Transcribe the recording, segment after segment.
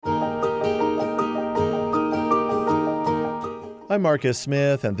I'm Marcus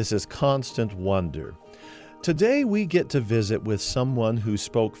Smith, and this is Constant Wonder. Today we get to visit with someone who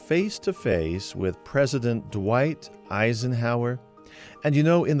spoke face-to-face with President Dwight Eisenhower. And you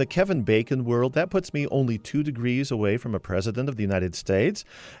know, in the Kevin Bacon world, that puts me only 2 degrees away from a president of the United States.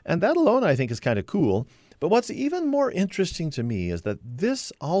 And that alone, I think, is kind of cool. But what's even more interesting to me is that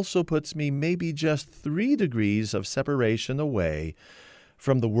this also puts me maybe just 3 degrees of separation away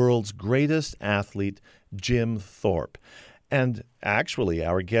from the world's greatest athlete, Jim Thorpe. And actually,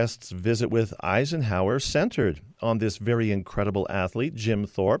 our guest's visit with Eisenhower centered on this very incredible athlete, Jim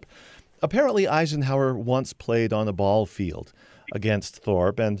Thorpe. Apparently, Eisenhower once played on a ball field against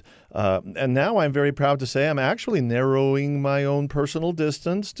Thorpe, and now I'm very proud to say I'm actually narrowing my own personal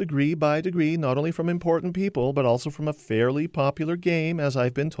distance degree by degree, not only from important people, but also from a fairly popular game, as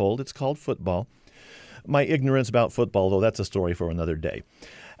I've been told. It's called football. My ignorance about football, though, that's a story for another day.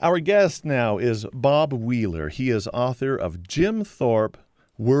 Our guest now is Bob Wheeler. He is author of Jim Thorpe,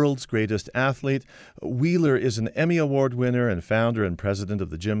 World's Greatest Athlete. Wheeler is an Emmy Award winner and founder and president of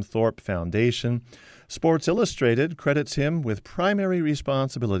the Jim Thorpe Foundation. Sports Illustrated credits him with primary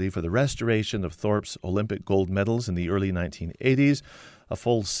responsibility for the restoration of Thorpe's Olympic gold medals in the early 1980s, a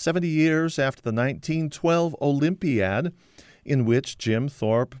full 70 years after the 1912 Olympiad, in which Jim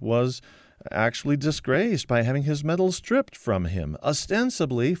Thorpe was actually disgraced by having his medals stripped from him,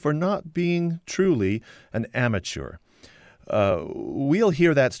 ostensibly for not being truly an amateur. We'll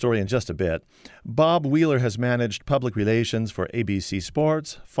hear that story in just a bit. Bob Wheeler has managed public relations for ABC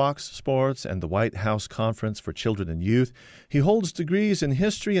Sports, Fox Sports, and the White House Conference for Children and Youth. He holds degrees in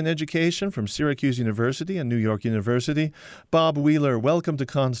history and education from Syracuse University and New York University. Bob Wheeler, welcome to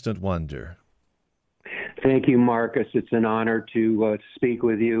Constant Wonder. Thank you, Marcus. It's an honor to speak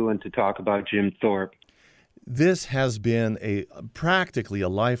with you and to talk about Jim Thorpe. This has been practically a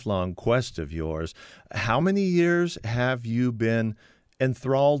lifelong quest of yours. How many years have you been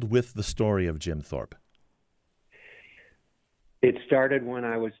enthralled with the story of Jim Thorpe? It started when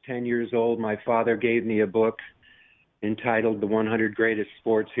I was 10 years old. My father gave me a book entitled The 100 Greatest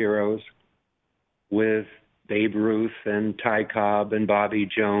Sports Heroes with Babe Ruth and Ty Cobb and Bobby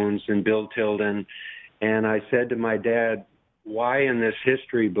Jones and Bill Tilden. And I said to my dad, why in this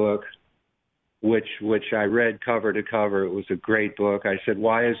history book, which I read cover to cover, it was a great book. I said,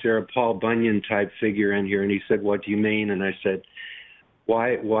 why is there a Paul Bunyan type figure in here? And he said, what do you mean? And I said,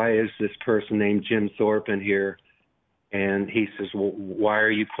 why is this person named Jim Thorpe in here? And he says, well, why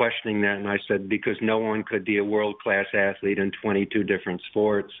are you questioning that? And I said, because no one could be a world-class athlete in 22 different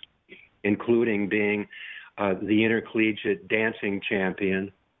sports, including being the intercollegiate dancing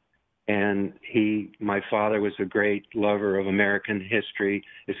champion. And my father was a great lover of American history,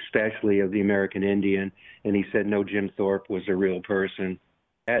 especially of the American Indian. And he said, no, Jim Thorpe was a real person.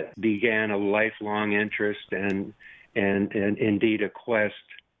 That began a lifelong interest and indeed a quest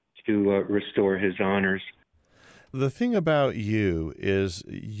to restore his honors. The thing about you is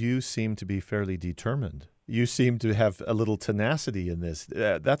you seem to be fairly determined. You seem to have a little tenacity in this.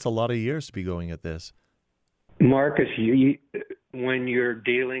 That's a lot of years to be going at this. Marcus, when you're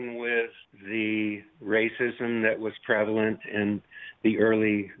dealing with the racism that was prevalent in the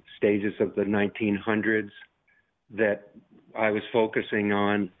early stages of the 1900s that I was focusing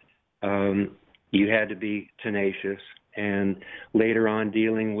on, you had to be tenacious. And later on,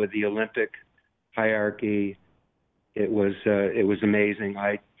 dealing with the Olympic hierarchy, it was amazing.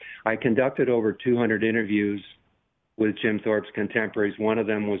 I conducted over 200 interviews with Jim Thorpe's contemporaries. One of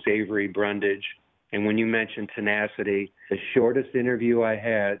them was Avery Brundage. And when you mentioned tenacity, the shortest interview I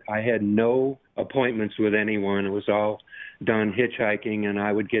had no appointments with anyone. It was all done hitchhiking, and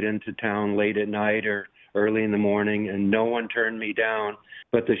I would get into town late at night or early in the morning, and no one turned me down.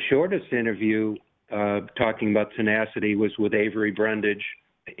 But the shortest interview, talking about tenacity, was with Avery Brundage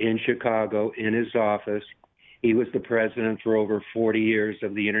in Chicago in his office. He was the president for over 40 years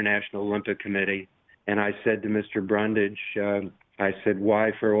of the International Olympic Committee. And I said to Mr. Brundage, I said,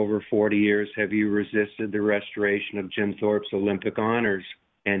 why for over 40 years have you resisted the restoration of Jim Thorpe's Olympic honors?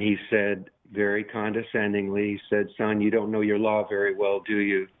 And he said, very condescendingly, he said, son, you don't know your law very well, do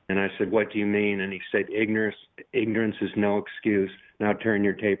you? And I said, what do you mean? And he said, ignorance is no excuse. Now turn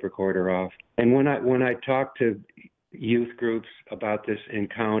your tape recorder off. And when I talk to youth groups about this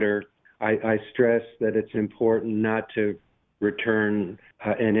encounter, I stress that it's important not to return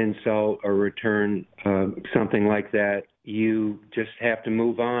an insult or return something like that. You just have to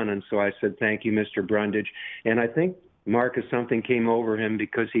move on. And so I said, thank you, Mr. Brundage. And I think, Marcus, something came over him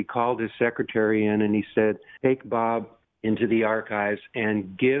because he called his secretary in and he said, take Bob into the archives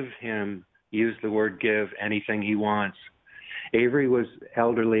and give him, use the word give, anything he wants. Avery was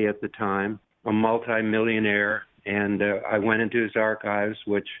elderly at the time, a multimillionaire, And I went into his archives,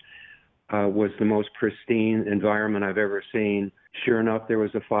 which was the most pristine environment I've ever seen. Sure enough, there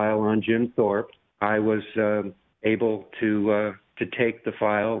was a file on Jim Thorpe. I was able to take the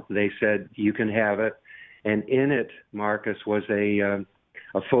file. They said, you can have it. And in it, Marcus, was a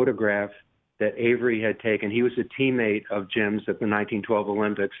photograph that Avery had taken. He was a teammate of Jim's at the 1912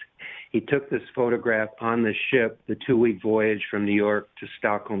 Olympics. He took this photograph on the ship, the 2-week voyage from New York to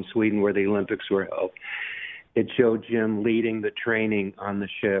Stockholm, Sweden, where the Olympics were held. It showed Jim leading the training on the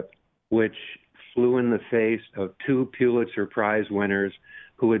ship, which flew in the face of 2 Pulitzer Prize winners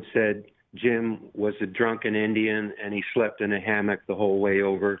who had said Jim was a drunken Indian and he slept in a hammock the whole way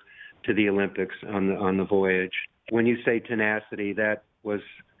over to the Olympics on the voyage. When you say tenacity, that was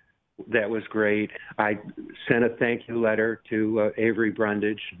great. I sent a thank you letter to Avery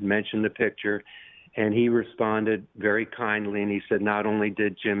Brundage, mentioned the picture, and he responded very kindly, and he said not only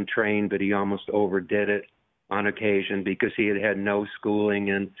did Jim train, but he almost overdid it on occasion because he had no schooling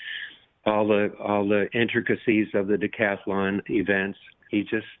and all the intricacies of the decathlon events. He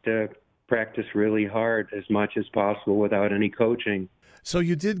just practiced really hard as much as possible without any coaching. So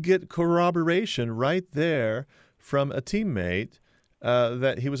you did get corroboration right there from a teammate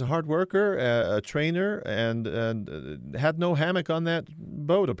that he was a hard worker, a trainer, and had no hammock on that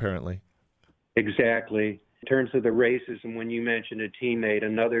boat, apparently. Exactly. In terms of the racism, when you mentioned a teammate,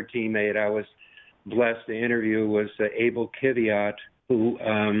 another teammate I was blessed to interview was Abel Kiviat, who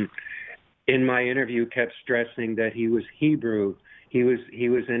in my interview kept stressing that he was Hebrew. He was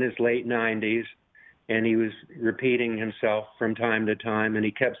in his late 90s, and he was repeating himself from time to time, and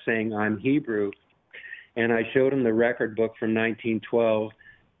he kept saying, I'm Hebrew. And I showed him the record book from 1912,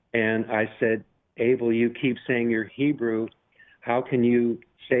 and I said, Abel, you keep saying you're Hebrew. How can you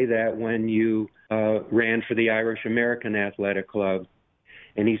say that when you ran for the Irish American Athletic Club?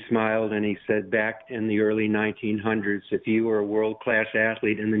 And he smiled and he said, back in the early 1900s, if you were a world-class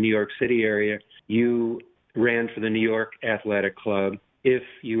athlete in the New York City area, you ran for the New York Athletic Club if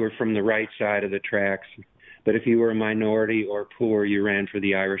you were from the right side of the tracks. But if you were a minority or poor, you ran for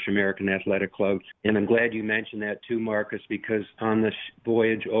the Irish American Athletic Club. And I'm glad you mentioned that too, Marcus, because on the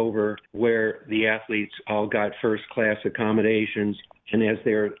voyage over, where the athletes all got first-class accommodations, and as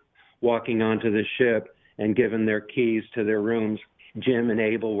they're walking onto the ship and given their keys to their rooms, Jim and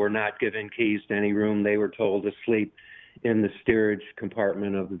Abel were not given keys to any room. They were told to sleep in the steerage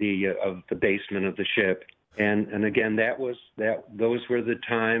compartment of the basement of the ship. And again, those were the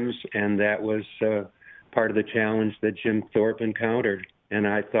times, and that was part of the challenge that Jim Thorpe encountered. And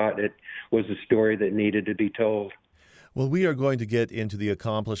I thought it was a story that needed to be told. Well, we are going to get into the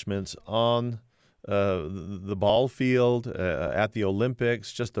accomplishments on the ball field, at the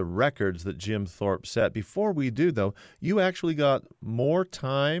Olympics, just the records that Jim Thorpe set. Before we do, though, you actually got more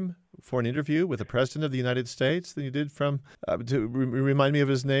time for an interview with the President of the United States than you did from, remind me of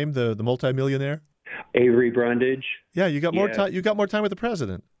his name, the multimillionaire? Avery Brundage. Yeah, you got more time. You got more time with the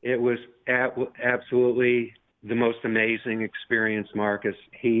president. It was absolutely the most amazing experience, Marcus.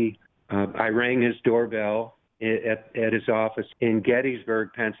 I rang his doorbell at his office in Gettysburg,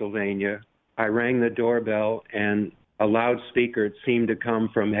 Pennsylvania. I rang the doorbell, and a loudspeaker, it seemed to come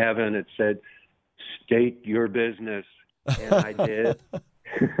from heaven. It said, "State your business," and I did.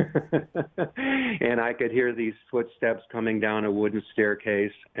 And I could hear these footsteps coming down a wooden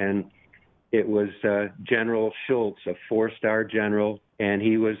staircase, and it was General Schultz, a 4-star general, and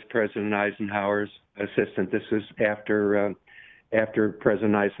he was President Eisenhower's assistant. This was after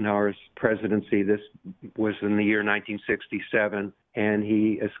President Eisenhower's presidency. This was in the year 1967, and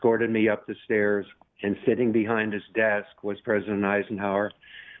he escorted me up the stairs, and sitting behind his desk was President Eisenhower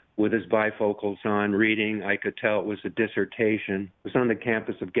with his bifocals on, reading. I could tell it was a dissertation. It was on the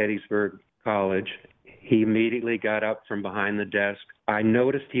campus of Gettysburg College. He immediately got up from behind the desk. I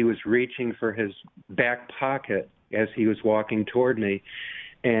noticed he was reaching for his back pocket as he was walking toward me.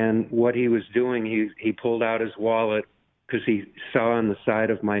 And what he was doing, he pulled out his wallet because he saw on the side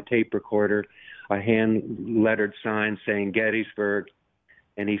of my tape recorder a hand-lettered sign saying Gettysburg.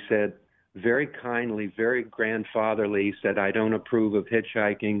 And he said, very kindly, very grandfatherly, he said, I don't approve of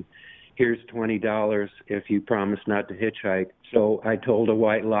hitchhiking. Here's $20 if you promise not to hitchhike. So I told a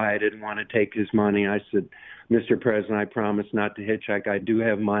white lie. I didn't want to take his money. I said, Mr. President, I promise not to hitchhike. I do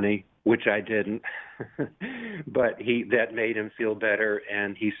have money, which I didn't. But that made him feel better,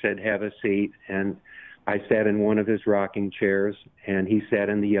 and he said, have a seat. And I sat in one of his rocking chairs, and he sat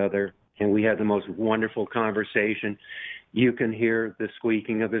in the other, and we had the most wonderful conversation. You can hear the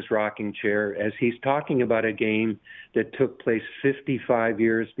squeaking of his rocking chair as he's talking about a game that took place 55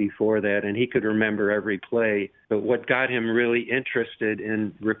 years before that, and he could remember every play. But what got him really interested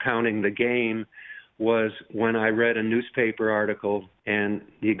in recounting the game was when I read a newspaper article, and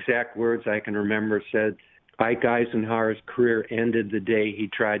the exact words I can remember said, Ike Eisenhower's career ended the day he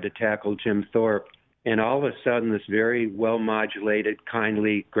tried to tackle Jim Thorpe. And all of a sudden, this very well-modulated,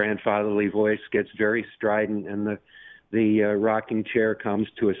 kindly, grandfatherly voice gets very strident, and the rocking chair comes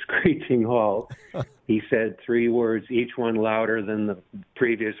to a screeching halt. He said 3 words, each one louder than the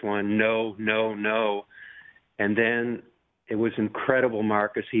previous one, no, no, no. And then it was incredible,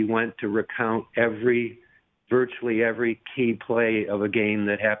 Marcus. He went to recount virtually every key play of a game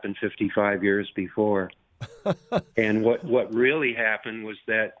that happened 55 years before. And what really happened was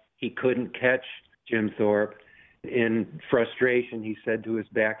that he couldn't catch Jim Thorpe. In frustration, he said to his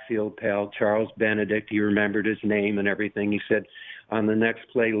backfield pal, Charles Benedict, he remembered his name and everything. He said, on the next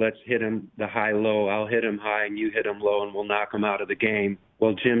play, let's hit him the high-low. I'll hit him high and you hit him low, and we'll knock him out of the game.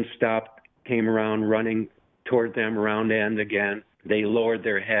 Well, Jim stopped, came around running toward them around end again. They lowered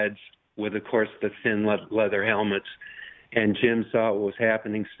their heads with, of course, the thin leather helmets. And Jim saw what was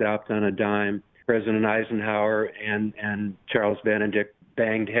happening, stopped on a dime. President Eisenhower and Charles Benedict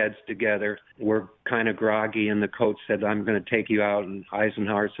banged heads together, were kind of groggy, and the coach said, I'm going to take you out. And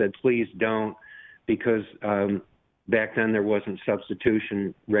Eisenhower said, please don't, because back then there wasn't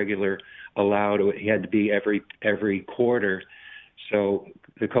substitution regular allowed. It had to be every quarter. So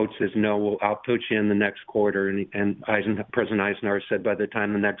the coach says, no, well, I'll put you in the next quarter. And President Eisenhower said by the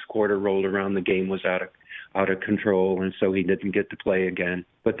time the next quarter rolled around, the game was out of control, and so he didn't get to play again.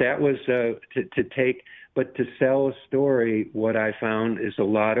 But that was to sell a story, what I found is a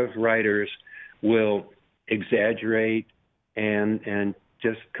lot of writers will exaggerate and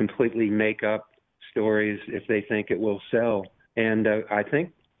just completely make up stories if they think it will sell. And I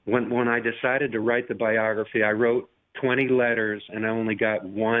think when I decided to write the biography, I wrote 20 letters and I only got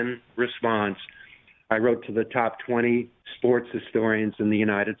one response. I wrote to the top 20 sports historians in the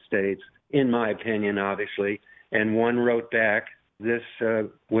United States, in my opinion, obviously, and one wrote back, this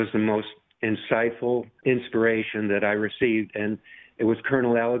was the most insightful inspiration that I received, and it was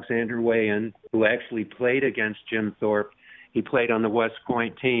Colonel Alexander Weyand, who actually played against Jim Thorpe. He played on the West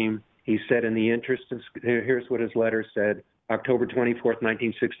Point team. He said, in the interest of, here's what his letter said, October 24th,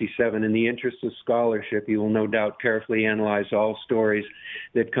 1967, in the interest of scholarship, you will no doubt carefully analyze all stories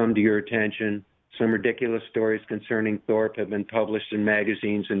that come to your attention. Some ridiculous stories concerning Thorpe have been published in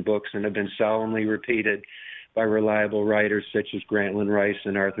magazines and books and have been solemnly repeated by reliable writers such as Grantland Rice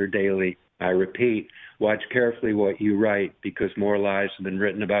and Arthur Daly. I repeat, watch carefully what you write, because more lies have been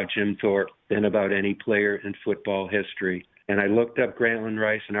written about Jim Thorpe than about any player in football history. And I looked up Grantland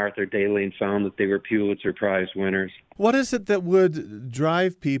Rice and Arthur Daly and found that they were Pulitzer Prize winners. What is it that would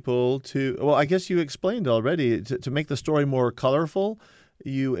drive people to, well, I guess you explained already, to make the story more colorful?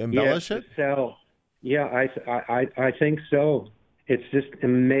 You embellish it? To sell. Yeah, I think so. It's just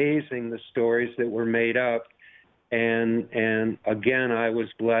amazing the stories that were made up. And again, I was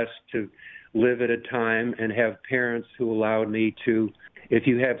blessed to live at a time and have parents who allowed me to, if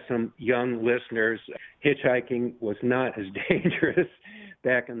you have some young listeners, hitchhiking was not as dangerous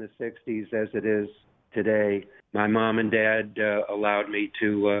back in the 60s as it is today. My mom and dad allowed me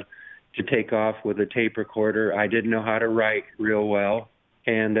to take off with a tape recorder. I didn't know how to write real well,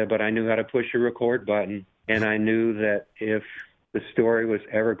 but I knew how to push a record button. And I knew that if the story was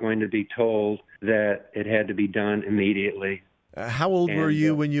ever going to be told, that it had to be done immediately. How old were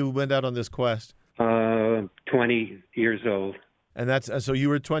you when you went out on this quest? 20 years old. And that's so you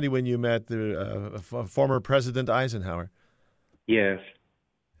were 20 when you met the former President Eisenhower. Yes.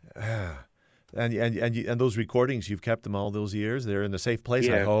 And those recordings, you've kept them all those years. They're in a safe place,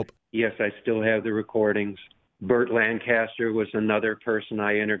 yes. I hope. Yes, I still have the recordings. Burt Lancaster was another person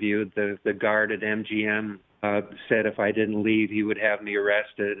I interviewed. The guard at MGM said if I didn't leave, he would have me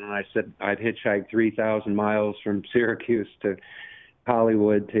arrested. And I said I'd hitchhiked 3,000 miles from Syracuse to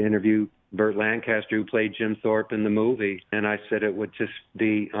Hollywood to interview Burt Lancaster, who played Jim Thorpe in the movie. And I said it would just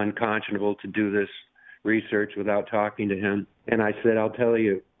be unconscionable to do this research without talking to him. And I said, I'll tell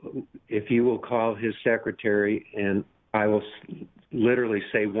you, if you will call his secretary, and I will literally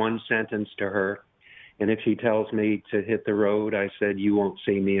say one sentence to her, and if she tells me to hit the road, I said, you won't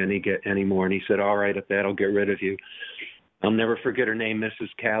see me anymore. And he said, all right, if that'll get rid of you. I'll never forget her name, Mrs.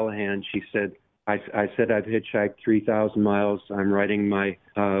 Callahan. She said, I said I've hitchhiked 3,000 miles. I'm writing my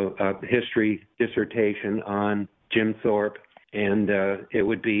history dissertation on Jim Thorpe, and it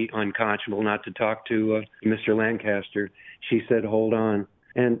would be unconscionable not to talk to Mr. Lancaster. She said, hold on.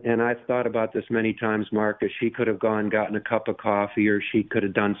 And I've thought about this many times, Marcus. She could have gotten a cup of coffee, or she could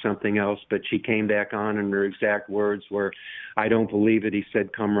have done something else, but she came back on, and her exact words were, I don't believe it. He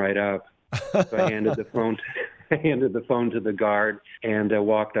said, come right up. So I handed the phone to the guard and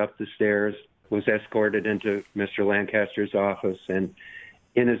walked up the stairs. was escorted into Mr. Lancaster's office, and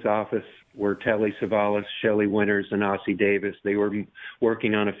in his office were Telly Savalas, Shelley Winters, and Ossie Davis. They were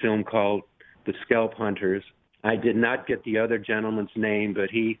working on a film called The Scalp Hunters. I did not get the other gentleman's name,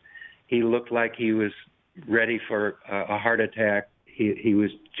 but he looked like he was ready for a heart attack. He was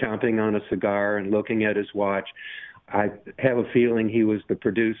chomping on a cigar and looking at his watch. I have a feeling he was the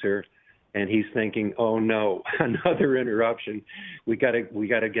producer, and he's thinking, "Oh no, another interruption. We got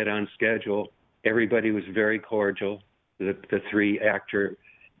to get on schedule." Everybody was very cordial. The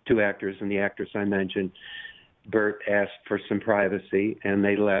two actors and the actress I mentioned. Burt asked for some privacy, and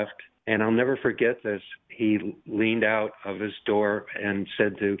they left. And I'll never forget this. He leaned out of his door and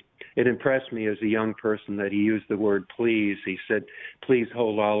said it impressed me as a young person that he used the word please. He said, "Please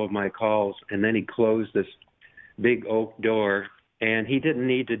hold all of my calls." And then he closed this big oak door, and he didn't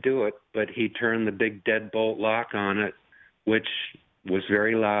need to do it, but he turned the big deadbolt lock on it, which was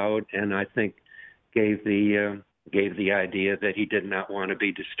very loud, and I think gave the idea that he did not want to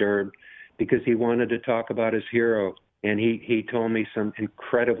be disturbed because he wanted to talk about his hero. And he told me some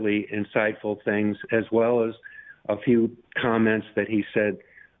incredibly insightful things, as well as a few comments that he said,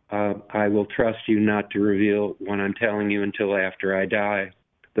 "I will trust you not to reveal what I'm telling you until after I die."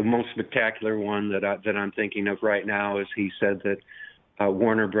 The most spectacular one that I'm thinking of right now is he said that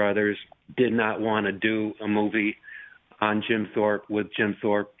Warner Brothers did not want to do a movie on Jim Thorpe with Jim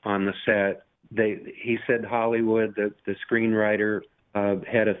Thorpe on the set. He said Hollywood, the screenwriter,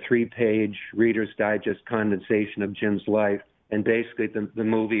 had a 3-page Reader's Digest condensation of Jim's life, and basically the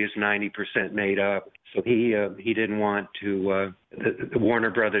movie is 90% made up. So he didn't want to. The Warner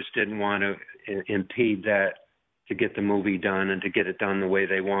Brothers didn't want to impede that to get the movie done and to get it done the way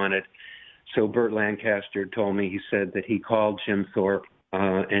they wanted. So Burt Lancaster told me, he said that he called Jim Thorpe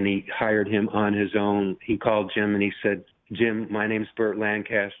and he hired him on his own. He called Jim and he said, "Jim, my name's Burt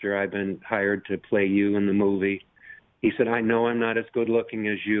Lancaster. I've been hired to play you in the movie." He said, "I know I'm not as good looking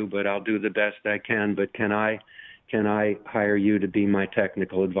as you, but I'll do the best I can. But can I hire you to be my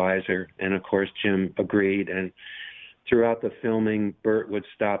technical advisor?" And of course, Jim agreed. And throughout the filming, Burt would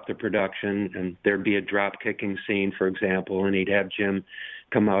stop the production, and there'd be a drop-kicking scene, for example, and he'd have Jim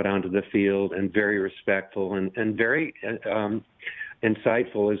come out onto the field and very respectful and very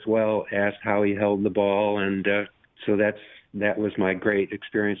insightful as well, asked how he held the ball. And so that was my great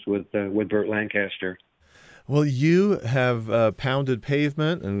experience with Burt Lancaster. Well, you have pounded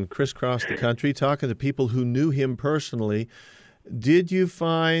pavement and crisscrossed the country talking to people who knew him personally. Did you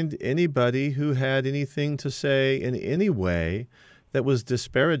find anybody who had anything to say in any way that was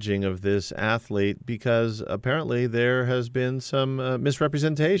disparaging of this athlete? Because apparently there has been some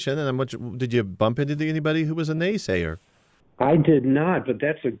misrepresentation. And did you bump into anybody who was a naysayer? I did not, but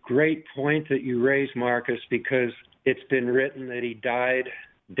that's a great point that you raised, Marcus, because it's been written that he died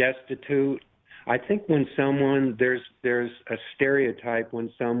destitute. I think when there's a stereotype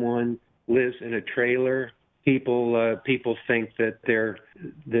when someone lives in a trailer, people think that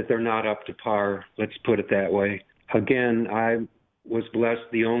they're not up to par. Let's put it that way. Again, I was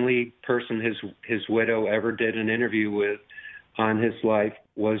blessed. The only person his widow ever did an interview with on his life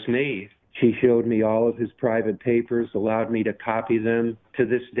was me. She showed me all of his private papers, allowed me to copy them. To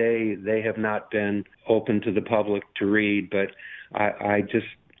this day, they have not been open to the public to read, but I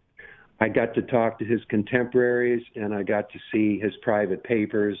got to talk to his contemporaries, and I got to see his private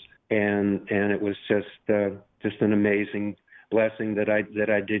papers, and it was just an amazing blessing that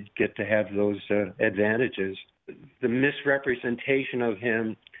I did get to have those advantages. The misrepresentation of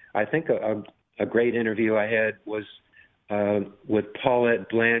him, I think a great interview I had was with Paulette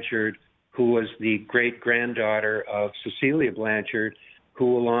Blanchard, who was the great-granddaughter of Cecilia Blanchard,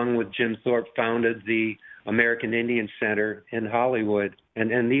 who, along with Jim Thorpe, founded the American Indian Center in Hollywood.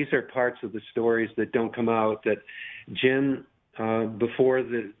 And these are parts of the stories that don't come out, that Jim, before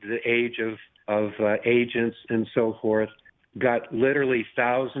the age of agents and so forth, got literally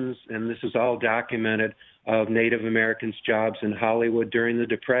thousands, and this is all documented, of Native Americans' jobs in Hollywood during the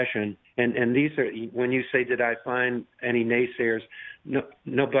Depression. And these are, when you say, did I find any naysayers?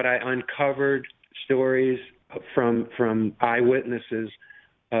 No, but I uncovered stories from eyewitnesses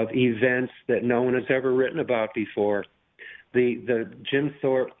of events that no one has ever written about before. The Jim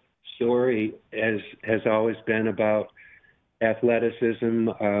Thorpe story has always been about athleticism,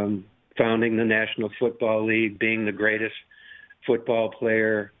 founding the National Football League, being the greatest football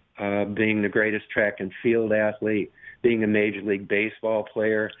player, being the greatest track and field athlete, being a Major League Baseball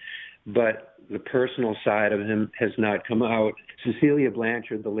player. But the personal side of him has not come out. Cecilia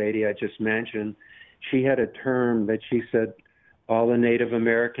Blanchard, the lady I just mentioned, she had a term that she said all the Native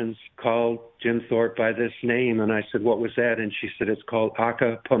Americans called Jim Thorpe by this name. And I said, what was that? And she said, it's called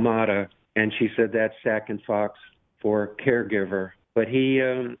Aka Pomata. and she said that's Sack and Fox for caregiver. But he,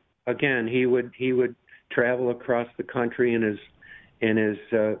 again, he would travel across the country in his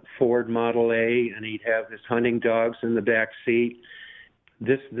Ford Model A, and he'd have his hunting dogs in the back seat.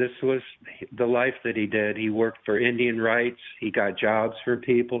 This was the life that he did. He worked for Indian rights. He got jobs for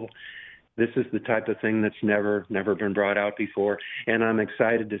people. This is the type of thing that's never been brought out before, and I'm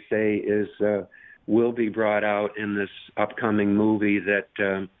excited to say is will be brought out in this upcoming movie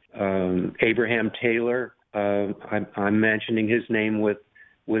that Abraham Taylor. I'm mentioning his name with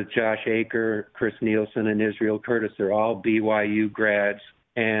Josh Aker, Chris Nielsen, and Israel Curtis. They're all BYU grads,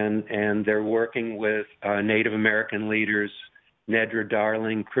 and they're working with Native American leaders, Nedra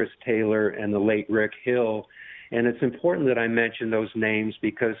Darling, Chris Taylor, and the late Rick Hill. And it's important that I mention those names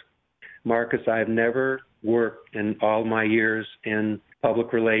because, Marcus, I've never worked in all my years in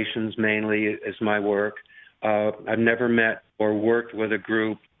public relations, mainly as my work. I've never met or worked with a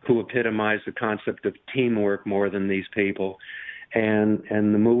group who epitomize the concept of teamwork more than these people. And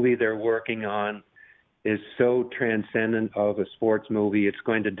the movie they're working on is so transcendent of a sports movie. It's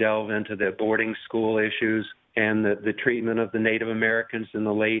going to delve into the boarding school issues and the treatment of the Native Americans in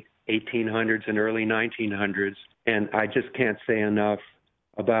the late 1800s and early 1900s. And I just can't say enough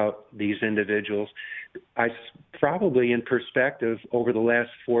about these individuals. Probably in perspective, over the last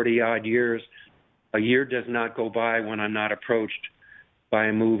 40-odd years, a year does not go by when I'm not approached by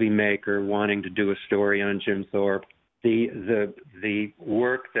a movie maker wanting to do a story on Jim Thorpe. The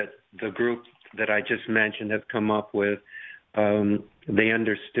work that the group that I just mentioned have come up with, they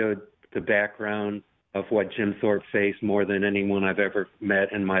understood the background of what Jim Thorpe faced more than anyone I've ever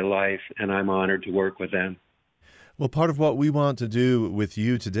met in my life, and I'm honored to work with them. Well, part of what we want to do with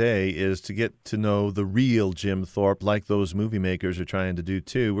you today is to get to know the real Jim Thorpe, like those movie makers are trying to do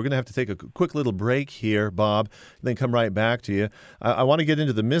too. We're going to have to take a quick little break here, Bob, and then come right back to you. I want to get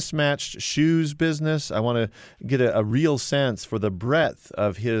into the mismatched shoes business. I want to get a real sense for the breadth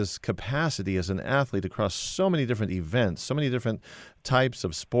of his capacity as an athlete across so many different events, so many different types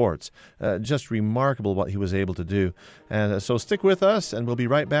of sports. Just remarkable what he was able to do. And so stick with us, and we'll be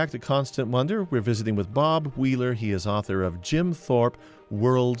right back to Constant Wonder. We're visiting with Bob Wheeler. He is author of Jim Thorpe,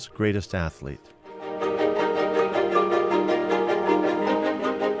 World's Greatest Athlete.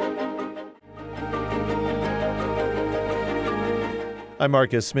 I'm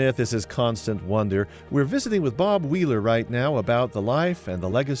Marcus Smith. This is Constant Wonder. We're visiting with Bob Wheeler right now about the life and the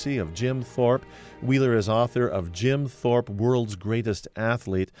legacy of Jim Thorpe. Wheeler is author of Jim Thorpe, World's Greatest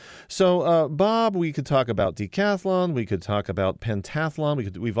Athlete. So, Bob, we could talk about decathlon. We could talk about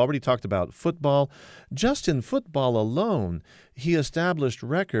pentathlon. We've already talked about football. Just in football alone, he established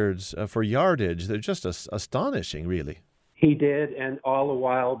records for yardage. They're just astonishing, really. He did, and all the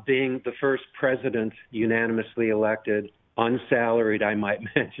while being the first president unanimously elected, unsalaried, I might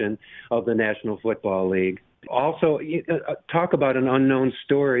mention, of the National Football League. Also, talk about an unknown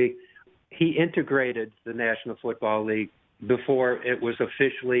story. He integrated the National Football League before it was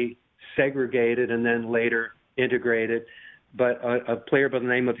officially segregated and then later integrated. But a player by the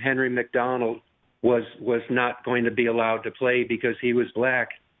name of Henry McDonald was not going to be allowed to play because he was black.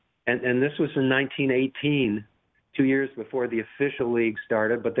 And this was in 1918. 2 years before the official league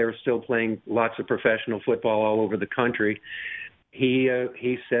started, but they were still playing lots of professional football all over the country. He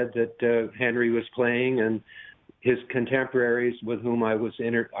said that Henry was playing, and his contemporaries with whom I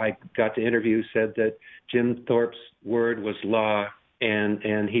got to interview said that Jim Thorpe's word was law,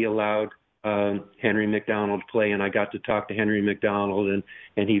 and he allowed Henry McDonald to play, and I got to talk to Henry McDonald,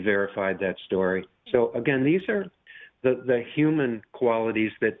 and he verified that story. So again, these are the human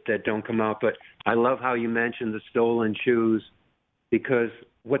qualities that don't come out. But I love how you mentioned the stolen shoes, because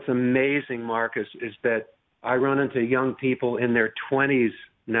what's amazing, Marcus, is that I run into young people in their 20s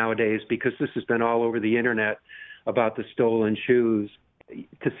nowadays, because this has been all over the internet about the stolen shoes.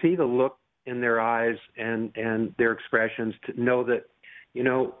 To see the look in their eyes and their expressions, to know that,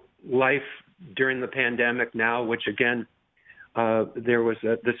 life during the pandemic now, which again, there was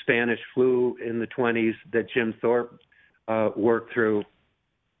the Spanish flu in the 20s that Jim Thorpe worked through,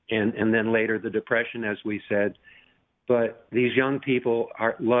 and then later the Depression, as we said. But these young people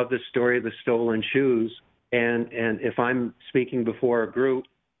love the story of the stolen shoes, and if I'm speaking before a group,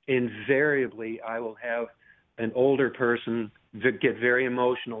 invariably I will have an older person get very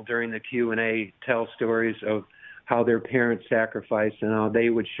emotional during the Q&A, tell stories of how their parents sacrificed and how they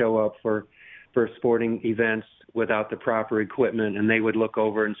would show up for sporting events without the proper equipment, and they would look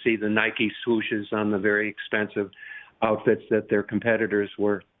over and see the Nike swooshes on the very expensive outfits that their competitors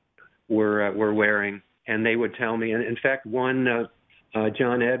were wearing, and they would tell me. And in fact, one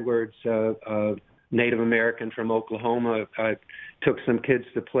John Edwards, Native American from Oklahoma took some kids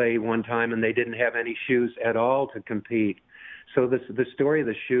to play one time, and they didn't have any shoes at all to compete. So the story of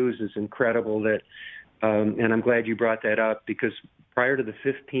the shoes is incredible. And I'm glad you brought that up, because prior to the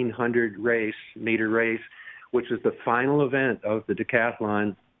 1,500 meter race, which was the final event of the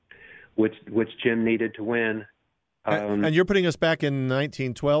decathlon, which Jim needed to win. And you're putting us back in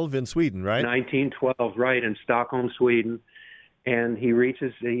 1912 in Sweden, right? 1912, right, in Stockholm, Sweden. And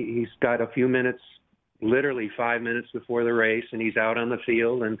he's got a few minutes, literally 5 minutes before the race, and he's out on the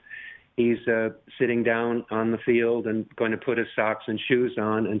field, and he's sitting down on the field and going to put his socks and shoes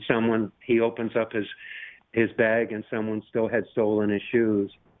on, and he opens up his bag, and someone still had stolen his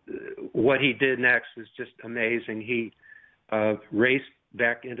shoes. What he did next is just amazing. He raced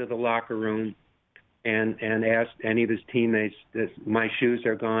back into the locker room and asked any of his teammates, my shoes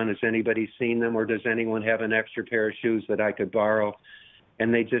are gone. Has anybody seen them, or does anyone have an extra pair of shoes that I could borrow?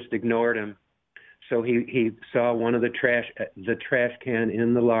 And they just ignored him. So he saw one of the trash can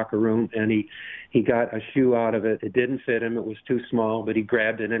in the locker room, and he got a shoe out of it. It didn't fit him. It was too small, but he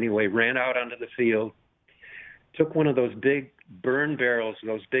grabbed it anyway, ran out onto the field, took one of those big burn barrels,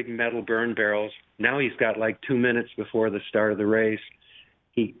 those big metal burn barrels. Now he's got like 2 minutes before the start of the race.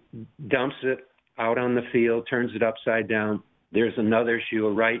 He dumps it out on the field, turns it upside down. There's another shoe,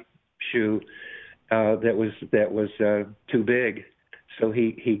 a right shoe, that was too big. So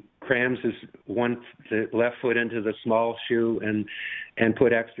he crams the left foot into the small shoe and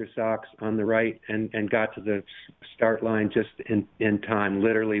put extra socks on the right, and got to the start line just in time,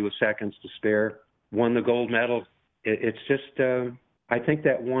 literally with seconds to spare. Won the gold medal. It's just, I think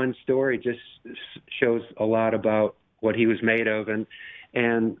that one story just shows a lot about what he was made of,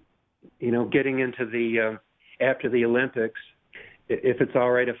 and getting into the after the Olympics. If it's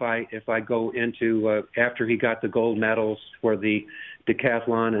all right, if I go into after he got the gold medals for the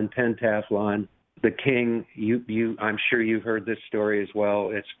decathlon and pentathlon, the king. I'm sure you've heard this story as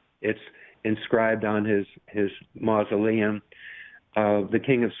well. It's inscribed on his mausoleum. The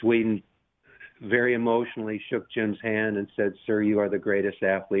King of Sweden very emotionally shook Jim's hand and said, "Sir, you are the greatest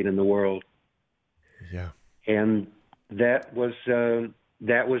athlete in the world." Yeah. And that was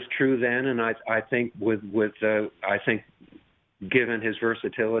true then, and I think I think given his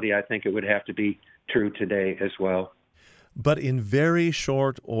versatility, I think it would have to be true today as well. But in very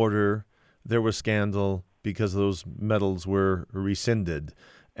short order, there was scandal because those medals were rescinded.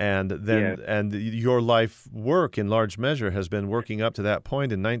 And then, and your life work in large measure has been working up to that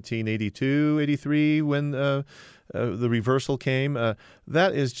point in 1982, 83, when the reversal came.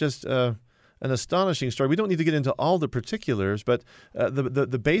 That is just an astonishing story. We don't need to get into all the particulars, but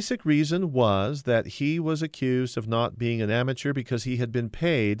the basic reason was that he was accused of not being an amateur because he had been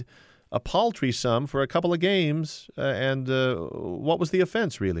paid a paltry sum for a couple of games. And what was the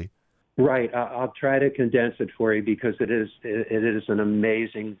offense, really? Right. I'll try to condense it for you, because it is an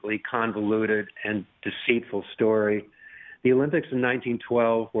amazingly convoluted and deceitful story. The Olympics in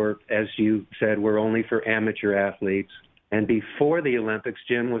 1912 were, as you said, were only for amateur athletes. And before the Olympics,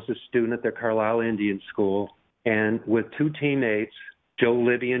 Jim was a student at the Carlisle Indian School. And with two teammates, Joe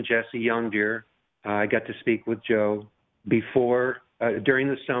Libby and Jesse Youngdeer, I got to speak with Joe during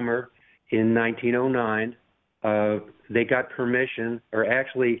the summer in 1909. They got permission, or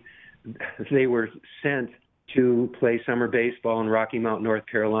actually, they were sent to play summer baseball in Rocky Mount, North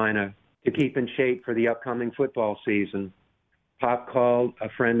Carolina, to keep in shape for the upcoming football season. Pop called a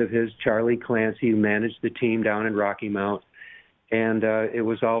friend of his, Charlie Clancy, who managed the team down in Rocky Mount, and it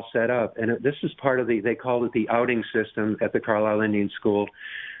was all set up. And this is part of they called it the outing system at the Carlisle Indian School,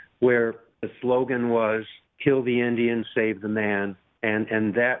 where the slogan was, "Kill the Indian, save the man."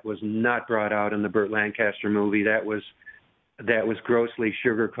 And that was not brought out in the Burt Lancaster movie. That was grossly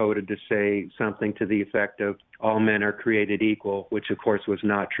sugar-coated to say something to the effect of all men are created equal, which of course was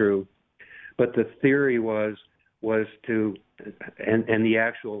not true. But the theory was to, and the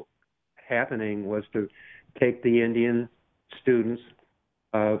actual happening was to take the Indian students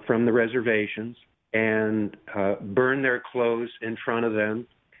from the reservations and burn their clothes in front of them,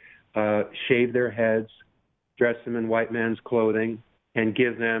 shave their heads, dress them in white men's clothing, and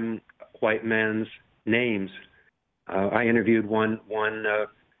give them white men's names. I interviewed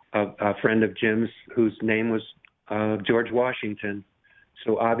a friend of Jim's whose name was George Washington.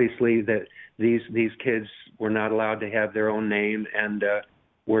 So obviously that these kids were not allowed to have their own name and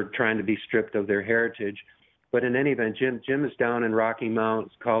were trying to be stripped of their heritage. But in any event, Jim is down in Rocky Mount.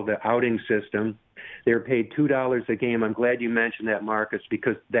 It's called the outing system. They were paid $2 a game. I'm glad you mentioned that, Marcus,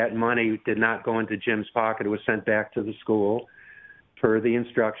 because that money did not go into Jim's pocket. It was sent back to the school per the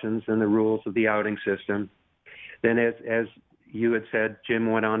instructions and the rules of the outing system. Then as you had said Jim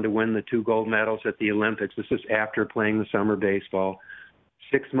went on to win the 2 gold medals at the Olympics. This is after playing the summer baseball.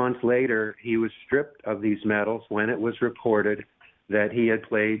 6 months later, he was stripped of these medals when it was reported that he had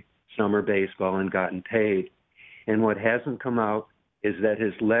played summer baseball and gotten paid. And what hasn't come out is that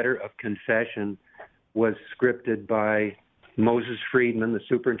his letter of confession was scripted by Moses Friedman, the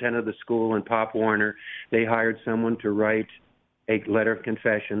superintendent of the school, and Pop Warner. They hired someone to write a letter of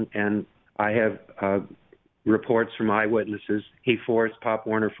confession, and I have reports from eyewitnesses. Pop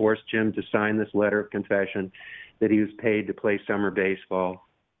Warner forced Jim to sign this letter of confession that he was paid to play summer baseball.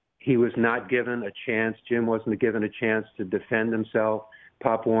 He was not given a chance. Jim wasn't given a chance to defend himself.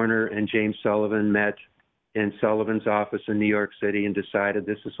 Pop Warner and James Sullivan met in Sullivan's office in New York City and decided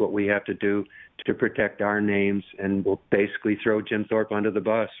this is what we have to do to protect our names, and we'll basically throw Jim Thorpe under the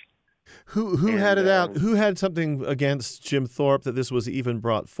bus. Who had it out? Who had something against Jim Thorpe that this was even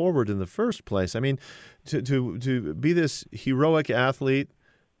brought forward in the first place? I mean, to be this heroic athlete,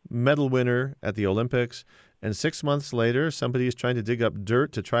 medal winner at the Olympics, and 6 months later somebody is trying to dig up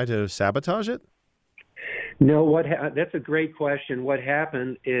dirt to try to sabotage it? No, that's a great question. What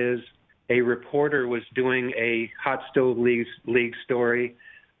happened is a reporter was doing a Hot Stove League story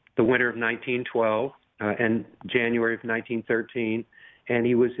the winter of 1912 and January of 1913, and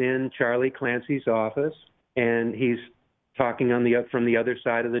he was in Charlie Clancy's office, and he's talking from the other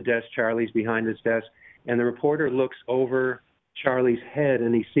side of the desk. Charlie's behind his desk, and the reporter looks over Charlie's head,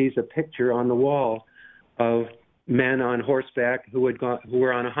 and he sees a picture on the wall of men on horseback who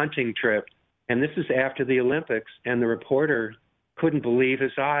were on a hunting trip. And this is after the Olympics, and the reporter couldn't believe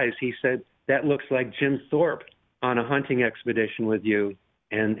his eyes. He said, "That looks like Jim Thorpe on a hunting expedition with you."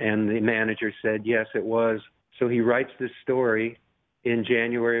 And the manager said, "Yes, it was." So he writes this story in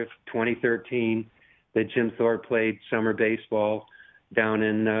January of 2013 that Jim Thorpe played summer baseball down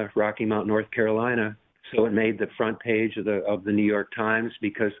in Rocky Mount, North Carolina. So it made the front page of the New York Times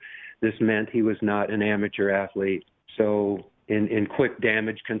because this meant he was not an amateur athlete. So in quick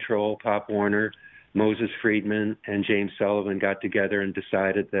damage control, Pop Warner, Moses Friedman, and James Sullivan got together and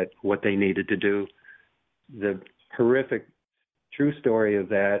decided that what they needed to do. The horrific true story of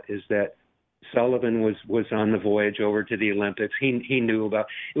that is that Sullivan was on the voyage over to the Olympics. He knew about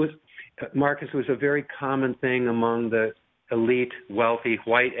it. Was Marcus, was a very common thing among the elite, wealthy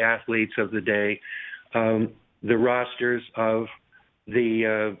white athletes of the day. The rosters of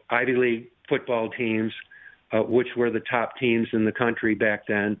the Ivy League football teams, which were the top teams in the country back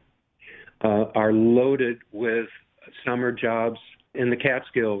then, are loaded with summer jobs in the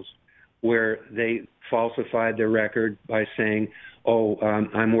Catskills, where they falsified their record by saying,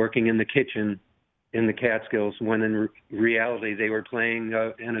 I'm working in the kitchen in the Catskills, when in reality they were playing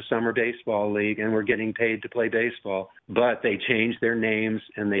in a summer baseball league and were getting paid to play baseball. But they changed their names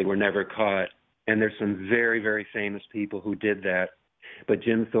and they were never caught. And there's some very, very famous people who did that. But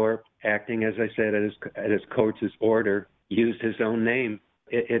Jim Thorpe, acting, as I said, at his coach's order, used his own name.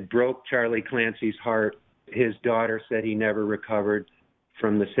 It broke Charlie Clancy's heart. His daughter said he never recovered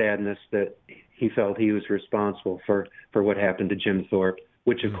from the sadness that he felt he was responsible for what happened to Jim Thorpe,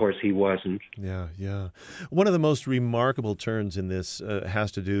 which, of course, he wasn't. Yeah. One of the most remarkable turns in this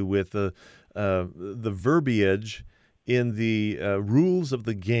has to do with the verbiage in the rules of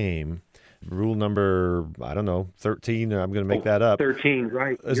the game. Rule number, 13. I'm going to make that up. 13,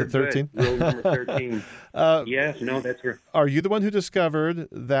 right. Is it 13? Rule number 13. Yes, no, that's right. Are you the one who discovered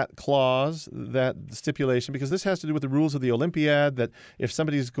that clause, that stipulation? Because this has to do with the rules of the Olympiad, that if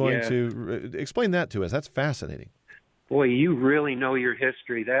somebody's going to explain that to us. That's fascinating. Boy, you really know your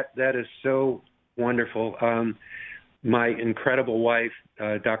history. That is so wonderful. My incredible wife,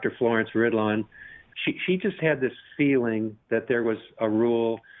 Dr. Florence Ridlon, she just had this feeling that there was a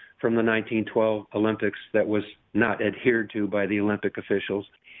rule from the 1912 Olympics that was not adhered to by the Olympic officials.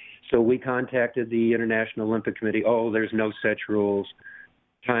 So we contacted the International Olympic Committee. There's no such rules.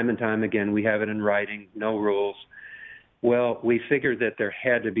 Time and time again, we have it in writing, no rules. Well, we figured that there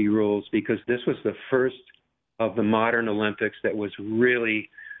had to be rules because this was the first of the modern Olympics that was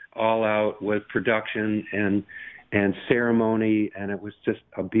really all out with production and ceremony, and it was just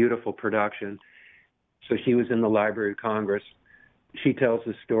a beautiful production. So she was in the Library of Congress. She tells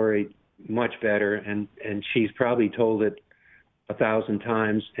the story much better, and she's probably told it 1,000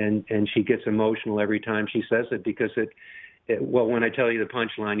 times, and she gets emotional every time she says it because well, when I tell you the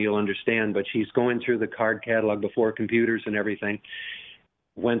punchline, you'll understand, but she's going through the card catalog before computers and everything,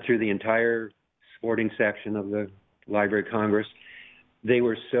 went through the entire sporting section of the Library of Congress. They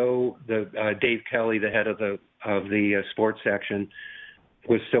were Dave Kelly, the head of the sports section,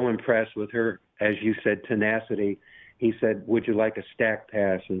 was so impressed with her, as you said, tenacity. He said, "Would you like a stack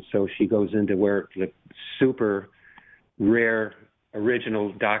pass?" And so she goes into where the super rare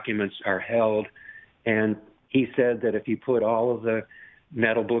original documents are held. And he said that if you put all of the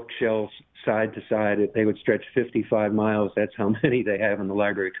metal bookshelves side to side, they would stretch 55 miles. That's how many they have in the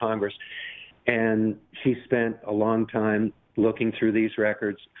Library of Congress. And she spent a long time looking through these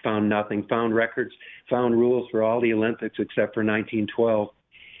records, found nothing, found records, found rules for all the Olympics except for 1912.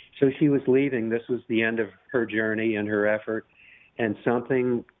 So she was leaving. This was the end of her journey and her effort. And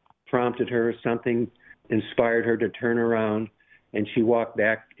something prompted her, something inspired her to turn around. And she walked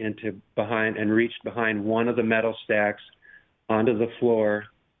back into behind and reached behind one of the metal stacks onto the floor.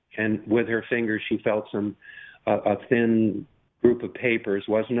 And with her fingers, she felt a thin group of papers,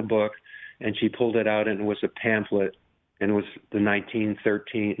 wasn't a book. And she pulled it out, and it was a pamphlet. And it was the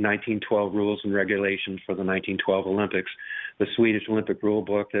 1912 rules and regulations for the 1912 Olympics, the Swedish Olympic rule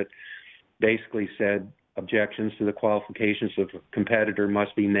book that basically said objections to the qualifications of a competitor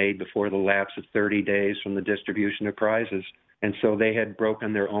must be made before the lapse of 30 days from the distribution of prizes. And so they had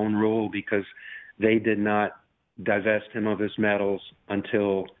broken their own rule because they did not divest him of his medals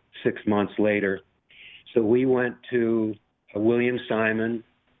until 6 months later. So we went to William Simon,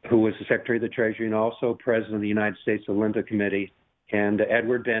 who was the Secretary of the Treasury and also President of the United States Olympic Committee, and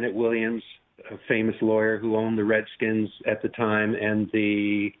Edward Bennett Williams, a famous lawyer who owned the Redskins at the time and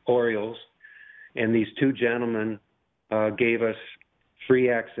the Orioles. And these two gentlemen gave us free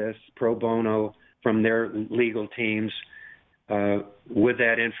access, pro bono, from their legal teams. With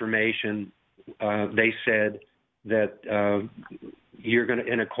that information, they said that you're going to,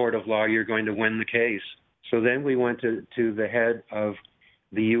 in a court of law, you're going to win the case. So then we went to the head of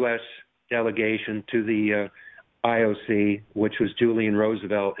the U.S. delegation to the IOC, which was Julian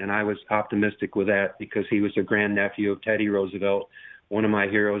Roosevelt, and I was optimistic with that because he was a grandnephew of Teddy Roosevelt, one of my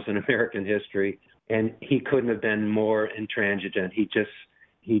heroes in American history, and he couldn't have been more intransigent. He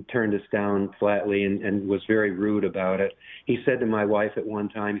turned us down flatly and was very rude about it. He said to my wife at one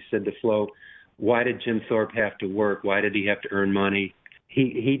time, he said to Flo, "Why did Jim Thorpe have to work? Why did he have to earn money?"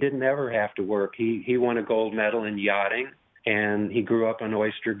 He didn't ever have to work. He won a gold medal in yachting, and he grew up on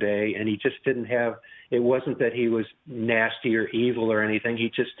Oyster Bay, and he just didn't have, it wasn't that he was nasty or evil or anything, he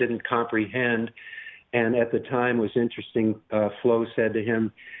just didn't comprehend. And at the time it was interesting, Flo said to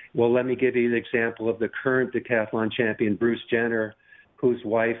him, "Well, let me give you the example of the current decathlon champion, Bruce Jenner, whose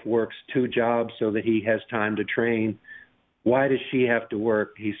wife works 2 jobs so that he has time to train. Why does she have to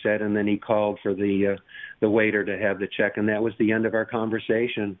work?" he said, and then he called for the waiter to have the check, and that was the end of our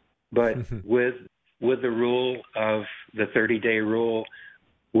conversation. But with the rule of the 30-day rule,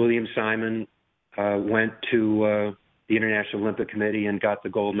 William Simon went to the International Olympic Committee and got the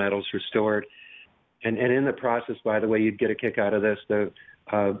gold medals restored. And in the process, by the way, you'd get a kick out of this.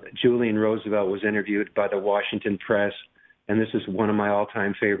 Julian Roosevelt was interviewed by the Washington Press, and this is one of my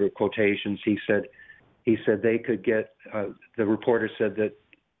all-time favorite quotations. He said they could get, the reporter said that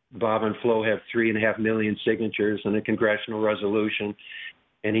Bob and Flo have 3.5 million signatures in a congressional resolution.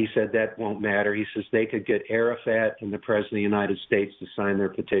 And he said that won't matter. He says they could get Arafat and the President of the United States to sign their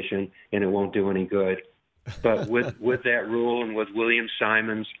petition, and it won't do any good. But with that rule and with William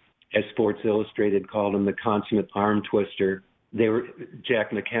Simons, as Sports Illustrated called him, the consummate arm twister,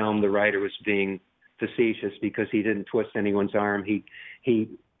 Jack McCallum, the writer, was being facetious because he didn't twist anyone's arm. He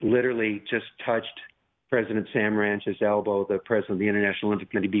literally just touched President Sam Ranch's elbow, the president of the International Olympic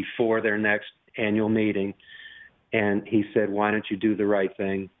Committee, before their next annual meeting. And he said, "Why don't you do the right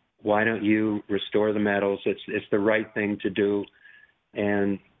thing? Why don't you restore the medals? It's the right thing to do.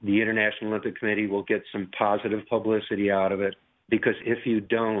 And the International Olympic Committee will get some positive publicity out of it. Because if you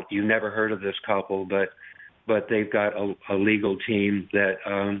don't, you never heard of this couple, but they've got a legal team that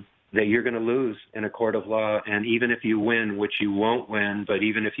you're going to lose in a court of law. And even if you win, which you won't win, but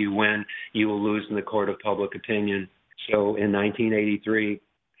even if you win, you will lose in the court of public opinion." So in 1983,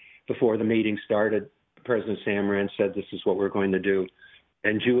 before the meeting started, President Sam Rand said, "This is what we're going to do."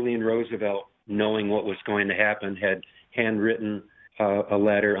 And Julian Roosevelt, knowing what was going to happen, had handwritten a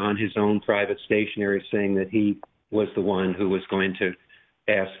letter on his own private stationery saying that he was the one who was going to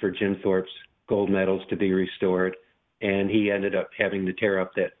ask for Jim Thorpe's gold medals to be restored. And he ended up having to tear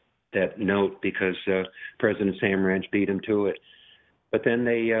up that note because President Sam Ranch beat him to it. But then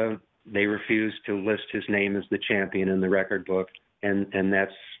they refused to list his name as the champion in the record book, and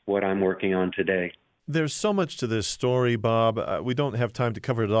that's what I'm working on today. There's so much to this story, Bob. We don't have time to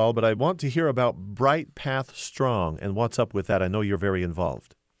cover it all, but I want to hear about Bright Path Strong and what's up with that. I know you're very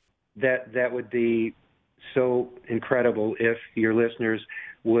involved. That would be so incredible if your listeners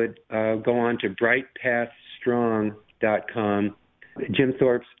would go on to brightpathstrong.com. Jim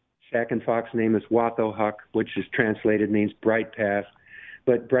Thorpe's Sac and Fox name is Watho Huck, which is translated means Bright Path.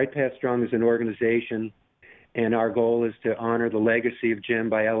 But Bright Path Strong is an organization And our goal is to honor the legacy of Jim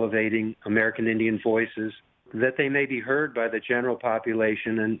by elevating American Indian voices, that they may be heard by the general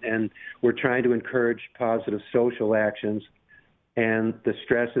population. And we're trying to encourage positive social actions. And the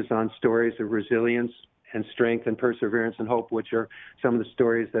stress is on stories of resilience and strength and perseverance and hope, which are some of the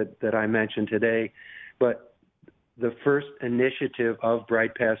stories that I mentioned today. But the first initiative of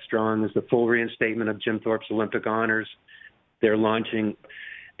Bright Path Strong is the full reinstatement of Jim Thorpe's Olympic honors. They're launching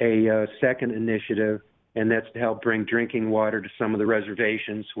a second initiative, and that's to help bring drinking water to some of the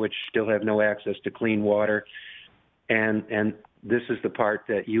reservations, which still have no access to clean water. And this is the part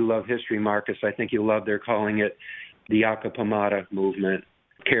that you love history, Marcus. I think you'll love. They're calling it the Akapamata movement,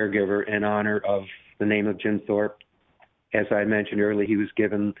 caregiver in honor of the name of Jim Thorpe. As I mentioned earlier, he was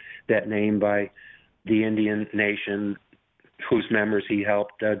given that name by the Indian nation whose members he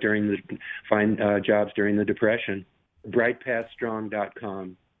helped find jobs during the Depression.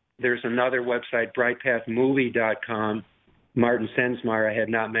 BrightPathStrong.com. There's another website, BrightPathMovie.com. Martin Sensmar, I had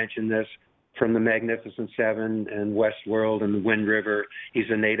not mentioned this, from The Magnificent Seven and Westworld and The Wind River. He's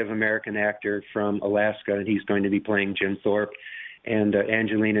a Native American actor from Alaska, and he's going to be playing Jim Thorpe. And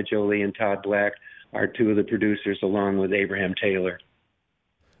Angelina Jolie and Todd Black are two of the producers, along with Abraham Taylor.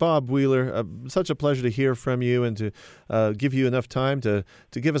 Bob Wheeler, such a pleasure to hear from you and to give you enough time to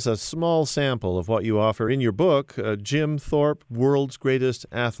give us a small sample of what you offer in your book, Jim Thorpe, World's Greatest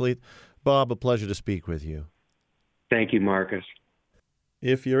Athlete. Bob, a pleasure to speak with you. Thank you, Marcus.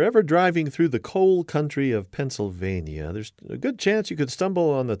 If you're ever driving through the coal country of Pennsylvania, there's a good chance you could stumble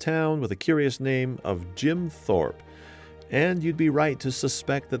on the town with a curious name of Jim Thorpe. And you'd be right to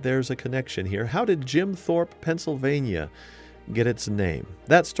suspect that there's a connection here. How did Jim Thorpe, Pennsylvania, get its name?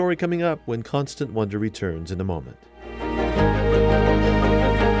 That story coming up when Constant Wonder returns in a moment.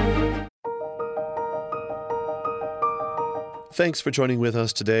 Thanks for joining with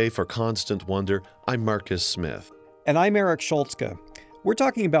us today for Constant Wonder. I'm Marcus Smith. And I'm Eric Schultzke. We're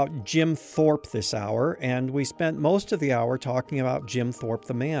talking about Jim Thorpe this hour, and we spent most of the hour talking about Jim Thorpe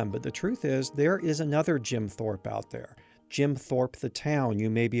the man. But the truth is, there is another Jim Thorpe out there. Jim Thorpe, the town.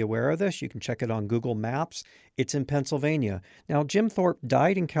 You may be aware of this. You can check it on Google Maps. It's in Pennsylvania. Now, Jim Thorpe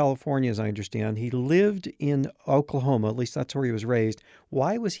died in California, as I understand. He lived in Oklahoma. At least that's where he was raised.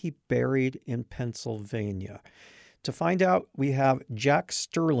 Why was he buried in Pennsylvania? To find out, we have Jack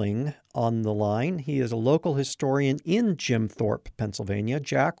Sterling on the line. He is a local historian in Jim Thorpe, Pennsylvania.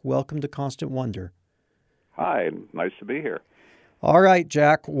 Jack, welcome to Constant Wonder. Hi, nice to be here. All right,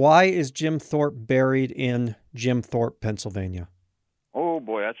 Jack, why is Jim Thorpe buried in Jim Thorpe, Pennsylvania? Oh,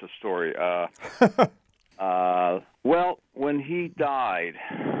 boy, that's a story. Well, when he died,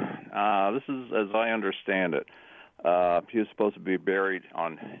 this is as I understand it, he was supposed to be buried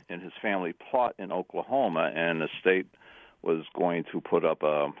in his family plot in Oklahoma, and the state was going to put up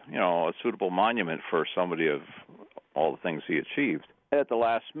a suitable monument for somebody of all the things he achieved. At the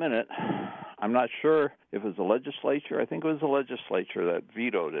last minute, I'm not sure if it was the legislature. I think it was the legislature that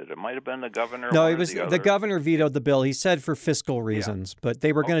vetoed it. It might have been the governor. No, it was the governor vetoed the bill. He said for fiscal reasons, but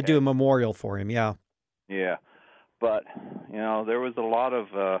they were going to do a memorial for him. Yeah. Yeah, but there was a lot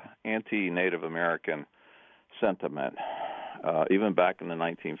of anti-Native American sentiment, even back in the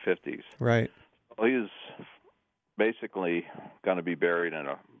 1950s. Right. Well, he was basically going to be buried in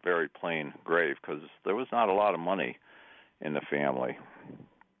a very plain grave because there was not a lot of money in the family.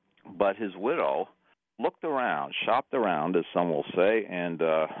 But his widow looked around, shopped around, as some will say, and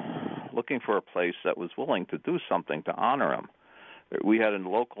looking for a place that was willing to do something to honor him. We had a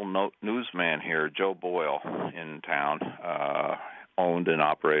local newsman here, Joe Boyle, in town, owned and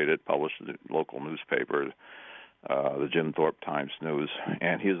operated, published the local newspaper, the Jim Thorpe Times-News,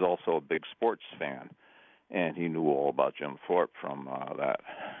 and he was also a big sports fan, and he knew all about Jim Thorpe from that.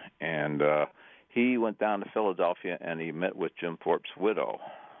 And he went down to Philadelphia, and he met with Jim Thorpe's widow,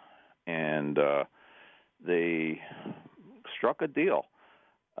 and they struck a deal.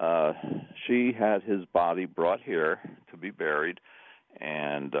 She had his body brought here to be buried,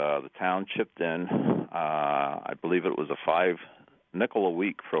 and the town chipped in. I believe it was a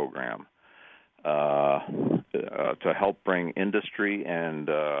 $5-a-week program to help bring industry and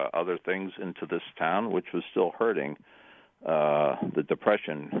other things into this town, which was still hurting. The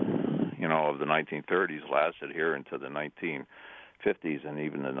Depression, of the 1930s lasted here into the 1950s and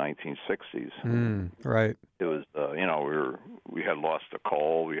even the 1960s. Right. It was, we had lost the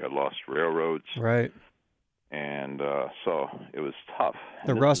coal, we had lost railroads. Right. And so it was tough.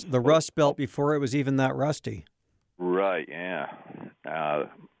 The Rust Belt before it was even that rusty. Right, yeah.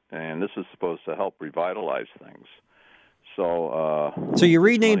 And this is supposed to help revitalize things. So you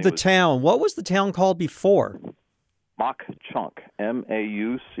renamed the town. What was the town called before? Mauch Chunk,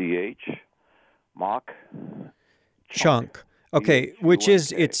 Mauch, Mock Chunk. Okay, which is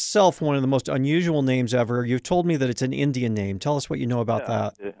C-U-N-K. itself one of the most unusual names ever. You've told me that it's an Indian name. Tell us what you know about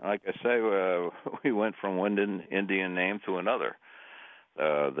that. Like I say, we went from one Indian name to another.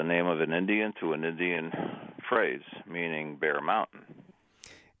 The name of an Indian to an Indian phrase, meaning Bear Mountain.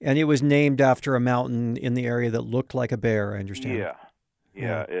 And it was named after a mountain in the area that looked like a bear, I understand.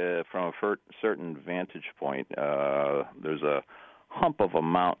 Yeah. From a certain vantage point, there's a hump of a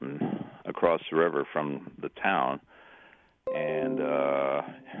mountain across the river from the town, and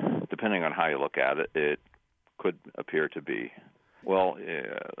depending on how you look at it, it could appear to be. Well,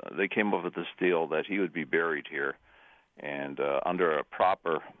 they came up with this deal that he would be buried here, and under a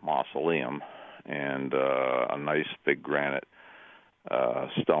proper mausoleum, and a nice big granite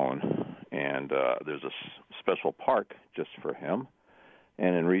stone, and there's a special park just for him.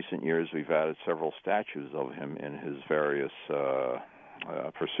 And in recent years, we've added several statues of him in his various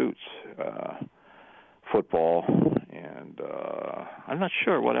pursuits, football, and I'm not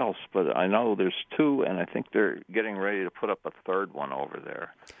sure what else, but I know there's two, and I think they're getting ready to put up a third one over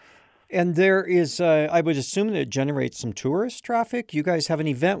there. And there is, I would assume that it generates some tourist traffic. You guys have an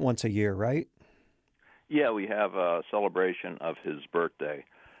event once a year, right? Yeah, we have a celebration of his birthday,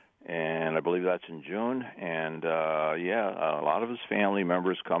 and I believe that's in June. And, a lot of his family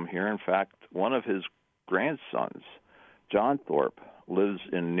members come here. In fact, one of his grandsons, John Thorpe, lives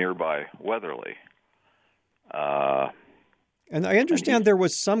in nearby Weatherly. And I understand there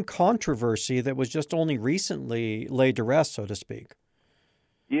was some controversy that was just only recently laid to rest, so to speak.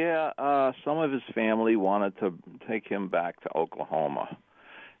 Yeah, some of his family wanted to take him back to Oklahoma.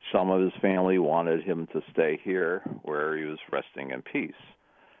 Some of his family wanted him to stay here where he was resting in peace.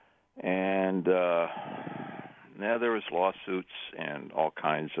 And there was lawsuits and all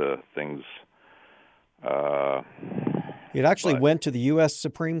kinds of things. It actually went to the U.S.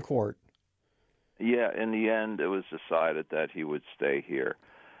 Supreme Court. Yeah, in the end, it was decided that he would stay here.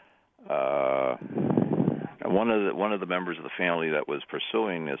 One of the members of the family that was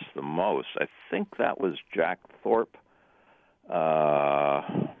pursuing this the most, I think that was Jack Thorpe,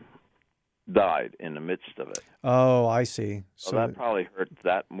 died in the midst of it. Oh, I see. So that probably hurt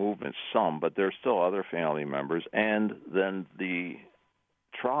that movement some, but there's still other family members. And then the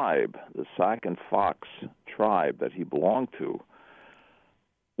tribe, the Sac and Fox tribe that he belonged to,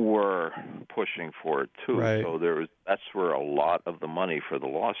 were pushing for it too. Right. So that's where a lot of the money for the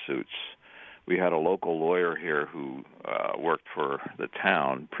lawsuits. We had a local lawyer here who worked for the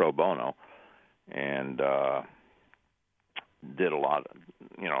town pro bono, and did a lot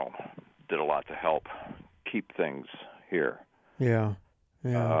to help keep things here. Yeah.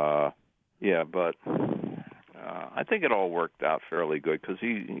 But I think it all worked out fairly good because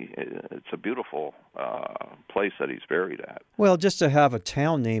it's a beautiful place that he's buried at. Well, just to have a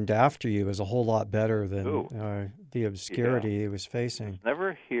town named after you is a whole lot better than the obscurity he was facing.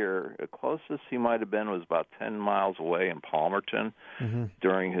 Never here. The closest he might have been was about 10 miles away in Palmerton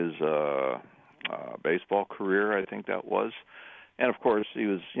during his baseball career, I think that was. And, of course, he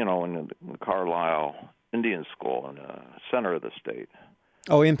was, in the Carlisle Indian School in the center of the state.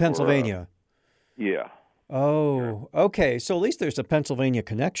 Oh, in Pennsylvania. Yeah. Oh, okay. So at least there's a Pennsylvania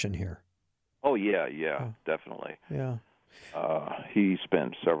connection here. Oh, yeah, definitely. Yeah. He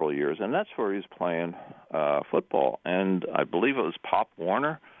spent several years, and that's where he was playing football. And I believe it was Pop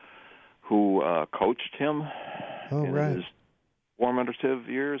Warner who coached him in his formative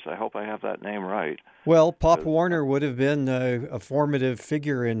years. I hope I have that name right. Well, Pop Warner would have been a formative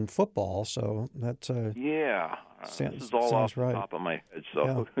figure in football, so that's this is all off the top of my head,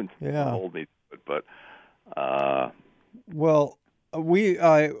 so don't hold me to it. But well,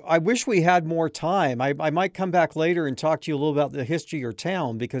 I wish we had more time. I might come back later and talk to you a little about the history of your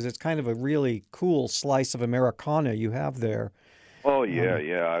town, because it's kind of a really cool slice of Americana you have there. Oh, yeah.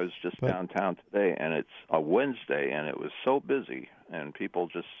 I was just downtown today, and it's a Wednesday, and it was so busy, and people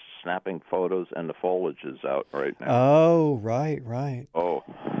just snapping photos, and the foliage is out right now. Oh, right. Oh,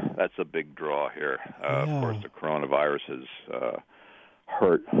 that's a big draw here. Of course, the coronavirus has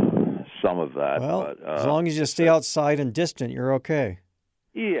hurt some of that. Well, but, as long as you stay outside and distant, you're okay.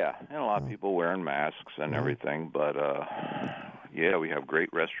 Yeah, and a lot of people wearing masks and everything, but we have great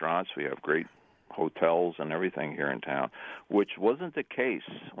restaurants, we have great hotels and everything here in town, which wasn't the case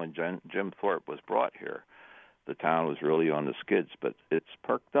when Jim Thorpe was brought here. The town was really on the skids, but it's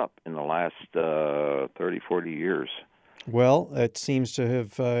perked up in the last 30, 40 years. Well, it seems to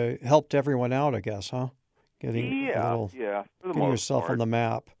have helped everyone out, I guess, huh? Getting yourself on the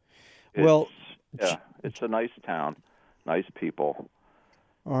map. It's a nice town, nice people.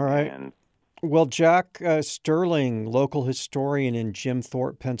 All right. And Well, Jack Sterling, local historian in Jim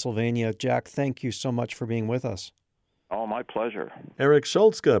Thorpe, Pennsylvania. Jack, thank you so much for being with us. Oh, my pleasure. Eric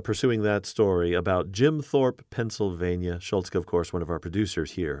Schultzke pursuing that story about Jim Thorpe, Pennsylvania. Schultzke, of course, one of our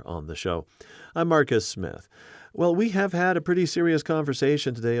producers here on the show. I'm Marcus Smith. Well, we have had a pretty serious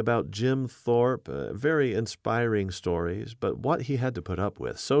conversation today about Jim Thorpe, very inspiring stories, but what he had to put up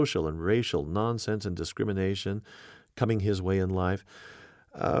with, social and racial nonsense and discrimination coming his way in life.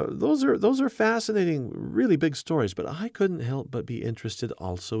 Those are fascinating, really big stories, but I couldn't help but be interested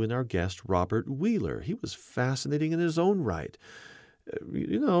also in our guest, Robert Wheeler. He was fascinating in his own right.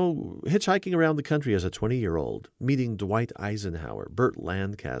 Hitchhiking around the country as a 20-year-old, meeting Dwight Eisenhower, Burt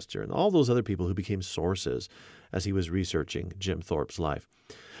Lancaster, and all those other people who became sources as he was researching Jim Thorpe's life.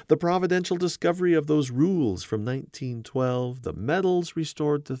 The providential discovery of those rules from 1912, the medals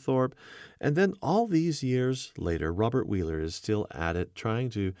restored to Thorpe, and then all these years later, Robert Wheeler is still at it, trying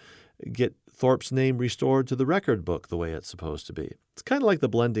to get Thorpe's name restored to the record book the way it's supposed to be. It's kind of like the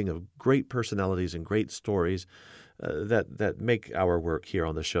blending of great personalities and great stories that make our work here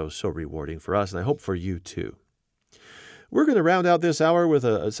on the show so rewarding for us, and I hope for you too. We're going to round out this hour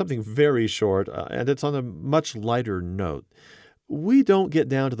with something very short, and it's on a much lighter note. We don't get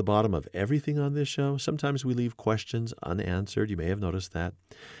down to the bottom of everything on this show. Sometimes we leave questions unanswered. You may have noticed that.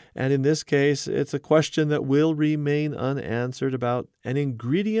 And in this case, it's a question that will remain unanswered about an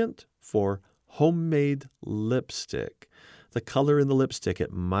ingredient for homemade lipstick. The color in the lipstick,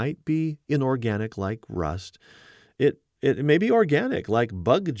 it might be inorganic like rust. It may be organic like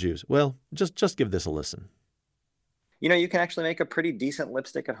bug juice. Well, just give this a listen. You can actually make a pretty decent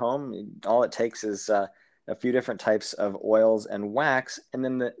lipstick at home. All it takes is a few different types of oils and wax. And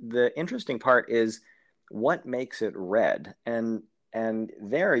then the interesting part is what makes it red. And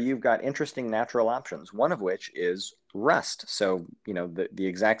there you've got interesting natural options, one of which is rust. So, the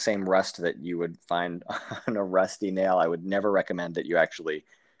exact same rust that you would find on a rusty nail. I would never recommend that you actually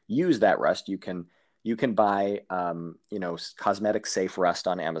use that rust. You can buy, cosmetic safe rust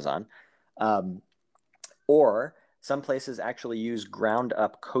on Amazon. Or some places actually use ground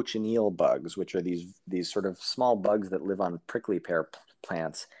up cochineal bugs, which are these sort of small bugs that live on prickly pear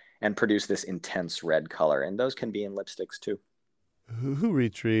plants and produce this intense red color. And those can be in lipsticks too. Who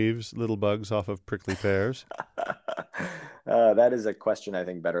retrieves little bugs off of prickly pears? That is a question I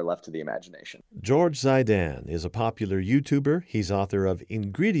think better left to the imagination. George Zaidan is a popular YouTuber. He's author of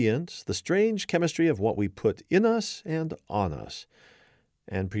Ingredients, The Strange Chemistry of What We Put in Us and On Us.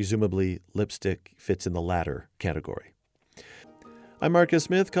 And presumably lipstick fits in the latter category. I'm Marcus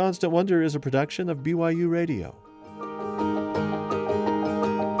Smith. Constant Wonder is a production of BYU Radio.